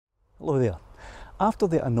Hello there. After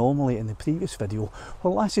the anomaly in the previous video,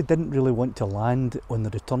 where Lassie didn't really want to land on the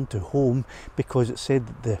return to home because it said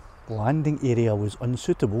that the landing area was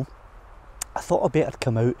unsuitable, I thought I'd better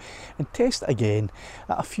come out and test again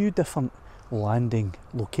at a few different landing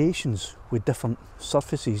locations with different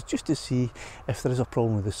surfaces, just to see if there is a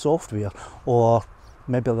problem with the software or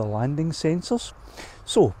maybe the landing sensors.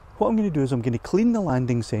 So what I'm going to do is I'm going to clean the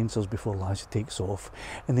landing sensors before Lassie takes off,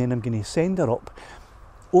 and then I'm going to send her up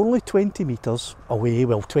only 20 metres away,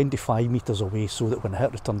 well 25 metres away, so that when I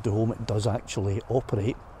hit return to home it does actually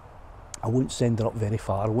operate. I won't send her up very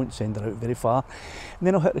far, I won't send her out very far, and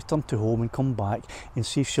then I'll hit return to home and come back and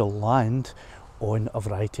see if she'll land on a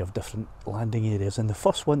variety of different landing areas. And the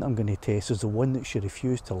first one I'm going to test is the one that she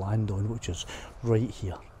refused to land on, which is right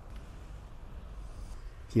here.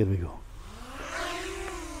 Here we go.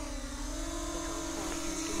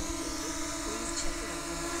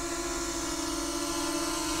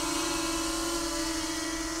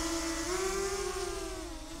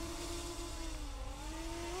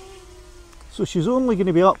 So she's only going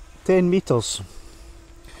to be up 10 metres,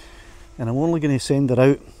 and I'm only going to send her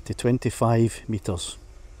out to 25 metres.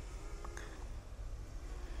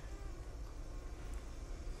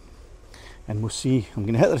 And we'll see. I'm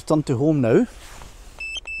going to hit the return to home now.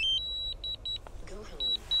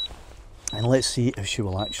 And let's see if she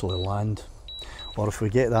will actually land, or if we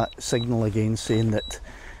get that signal again saying that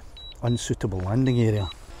unsuitable landing area.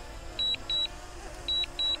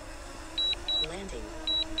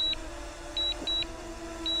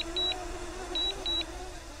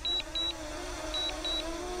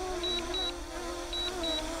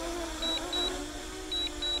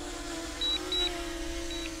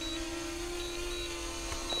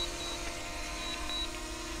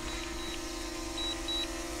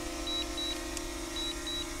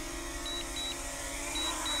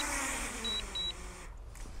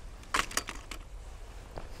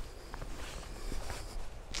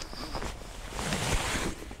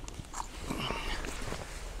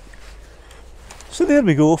 So there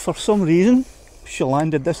we go. For some reason she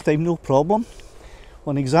landed this time no problem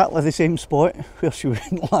on exactly the same spot where she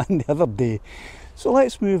wouldn't land the other day. So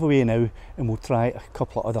let's move away now and we'll try a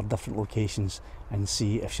couple of other different locations and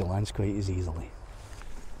see if she lands quite as easily.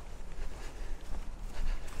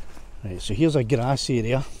 Right, so here's a grass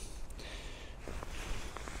area,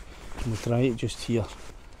 and we'll try it just here.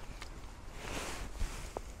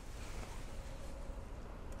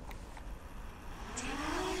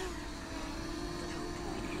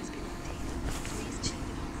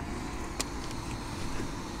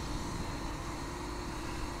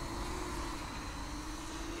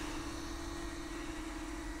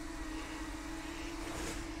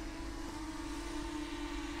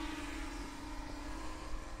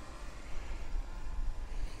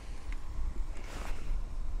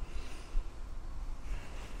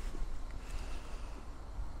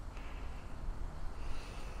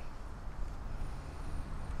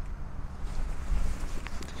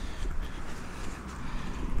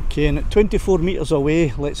 Okay, and at 24 metres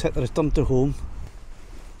away, let's hit the return to home.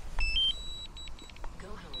 Go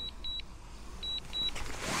home.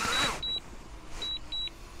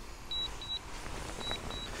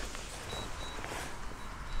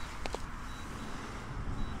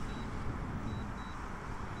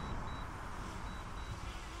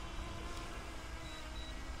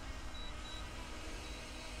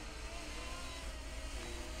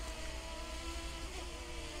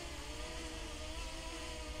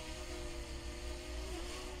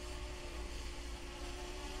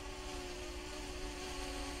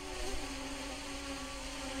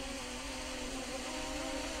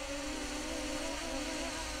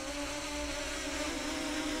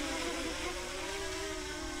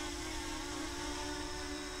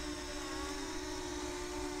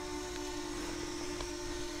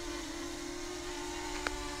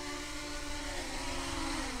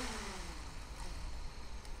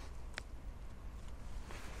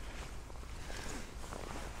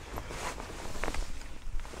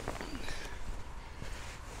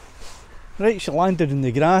 Right, she landed in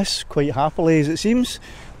the grass quite happily as it seems.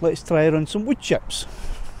 Let's try her on some wood chips.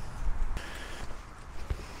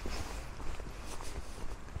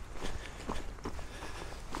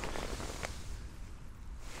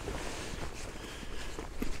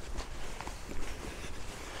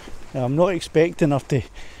 Now, I'm not expecting her to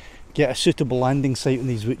get a suitable landing site on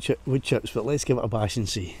these wood chips, but let's give it a bash and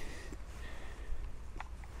see.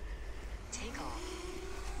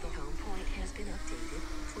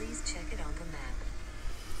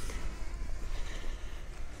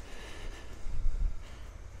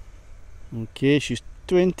 Okay, she's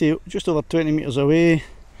just over 20 metres away.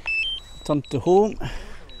 Turn to home.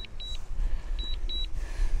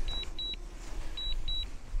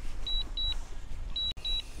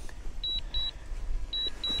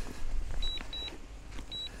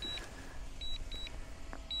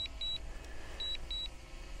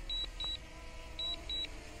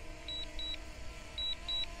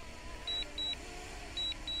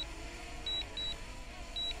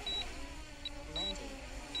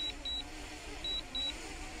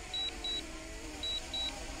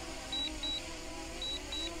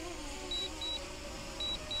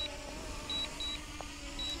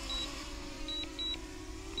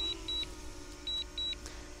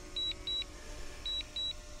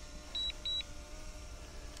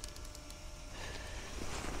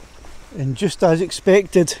 And just as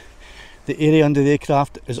expected, the area under the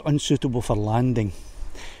aircraft is unsuitable for landing.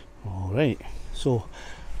 Alright, so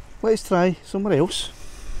let's try somewhere else.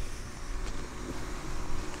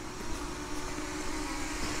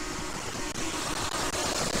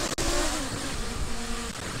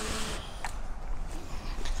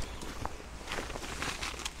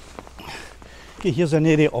 Okay, here's an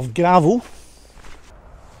area of gravel.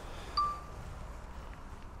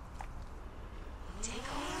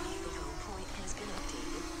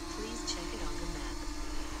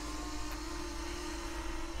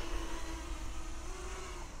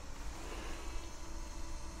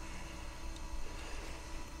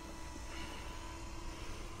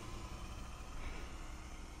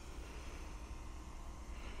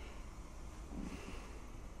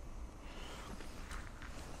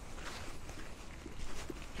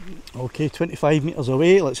 Okay, 25 metres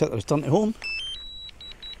away, let's hit the return to home.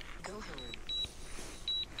 Go home.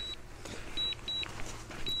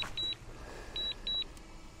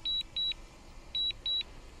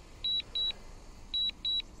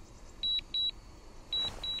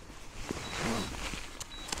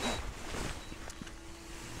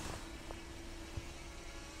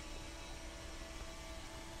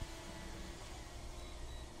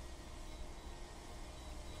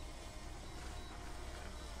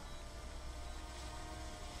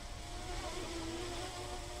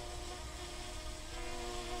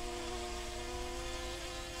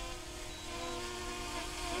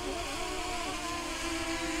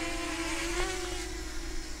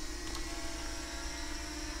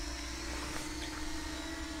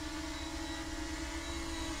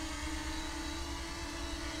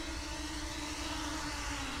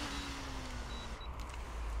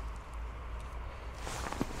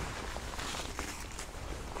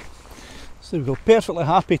 So we're perfectly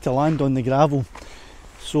happy to land on the gravel.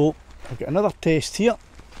 So I've got another test here,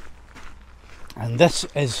 and this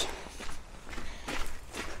is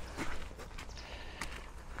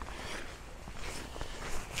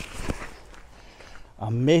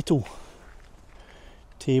a metal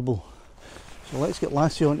table. So let's get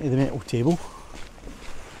Lassie onto the metal table.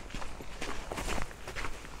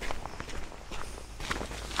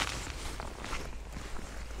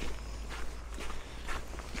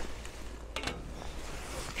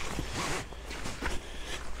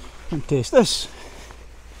 And test this.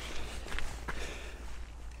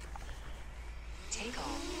 Take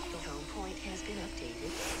off. The home point has been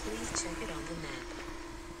updated. Please check it on the map.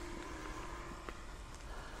 Go home.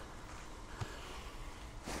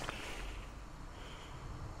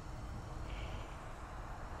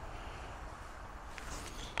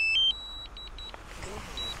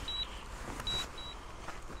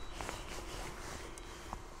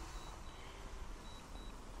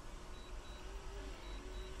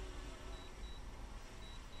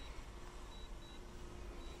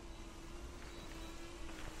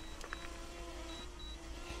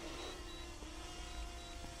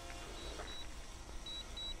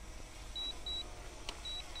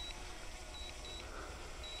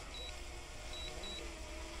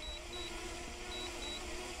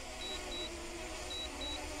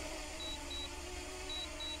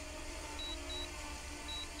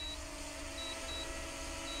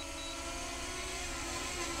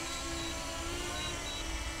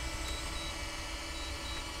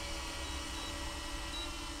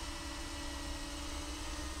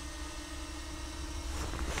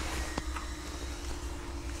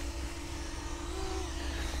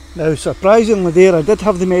 Now surprisingly there I did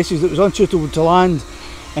have the message that it was unsuitable to land,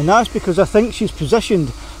 and that's because I think she's positioned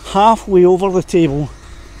halfway over the table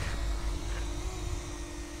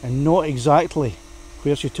and not exactly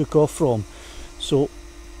where she took off from. So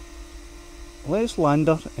let's land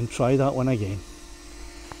her and try that one again.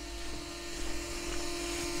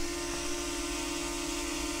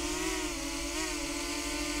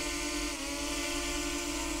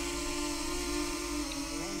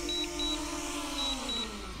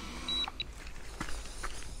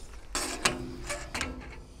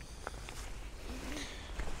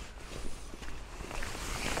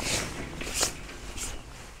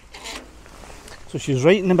 So she's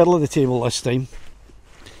right in the middle of the table this time.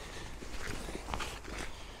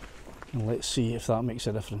 And let's see if that makes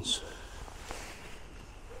a difference.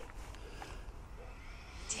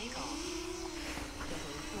 Take off. The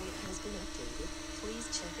home point has been updated. Please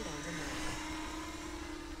check it on the map.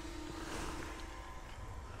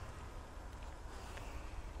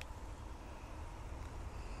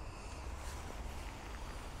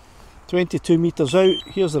 "22 metres out,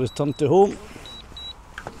 here's the return to home.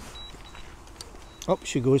 Up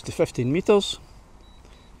she goes to 15 metres.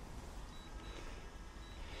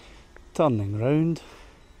 Turning round.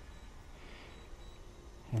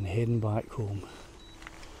 and heading back home.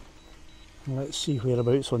 Let's see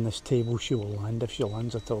whereabouts on this table she will land, if she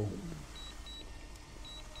lands at all.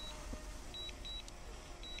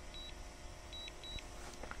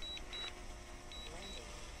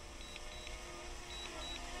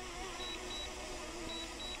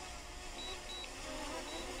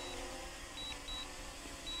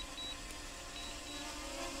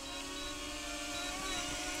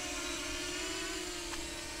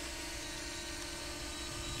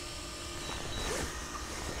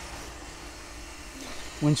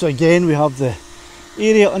 Once again, we have the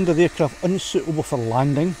area under the aircraft unsuitable for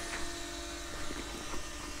landing.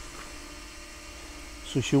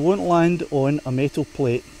 So she won't land on a metal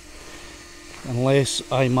plate unless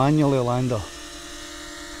I manually land her.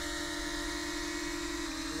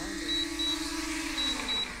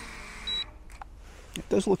 It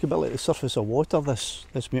does look a bit like the surface of water, this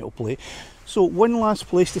metal plate. So one last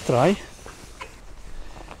place to try.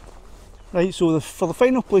 Right, so for the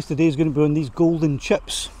final place today is going to be on these golden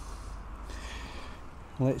chips.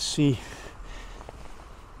 Let's see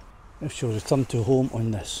if she'll return to home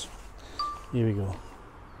on this. Here we go.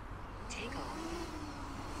 Take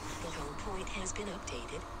off. The home point has been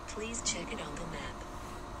updated. Please check it on the map.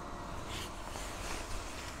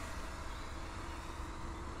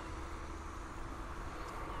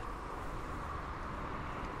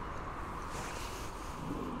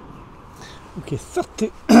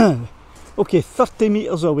 Okay, 30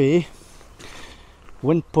 metres away,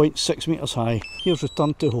 1.6 metres high. Here's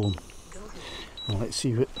return to home. And let's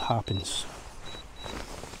see what happens.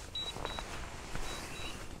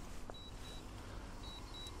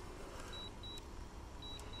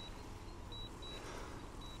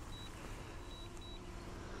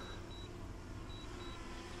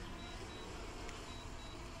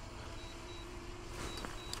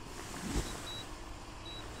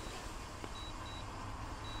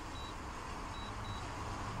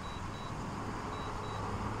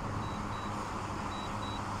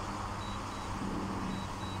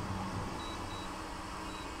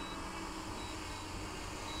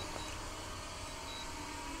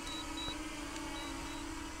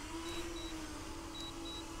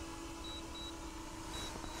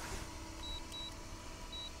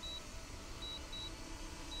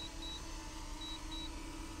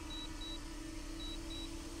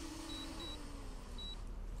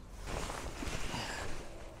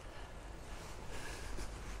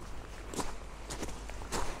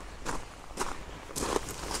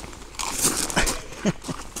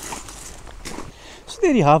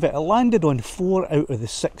 There you have it. It landed on 4 out of the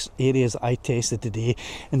 6 areas that I tested today,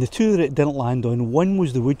 and the 2 that it didn't land on, one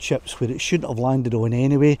was the wood chips where it shouldn't have landed on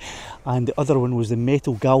anyway, and the other one was the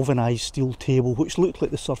metal galvanised steel table which looked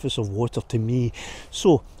like the surface of water to me.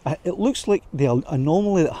 So it looks like the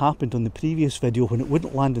anomaly that happened on the previous video when it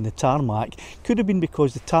wouldn't land on the tarmac could have been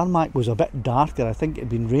because the tarmac was a bit darker. I think it had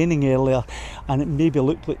been raining earlier and it maybe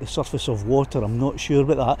looked like the surface of water. I'm not sure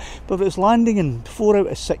about that, but if it's landing in 4 out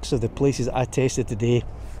of 6 of the places that I tested today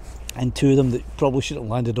and 2 of them that probably shouldn't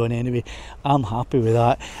have landed on anyway, I'm happy with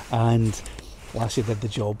that, and Lassie did the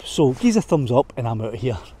job. So give us a thumbs up and I'm out of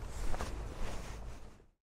here.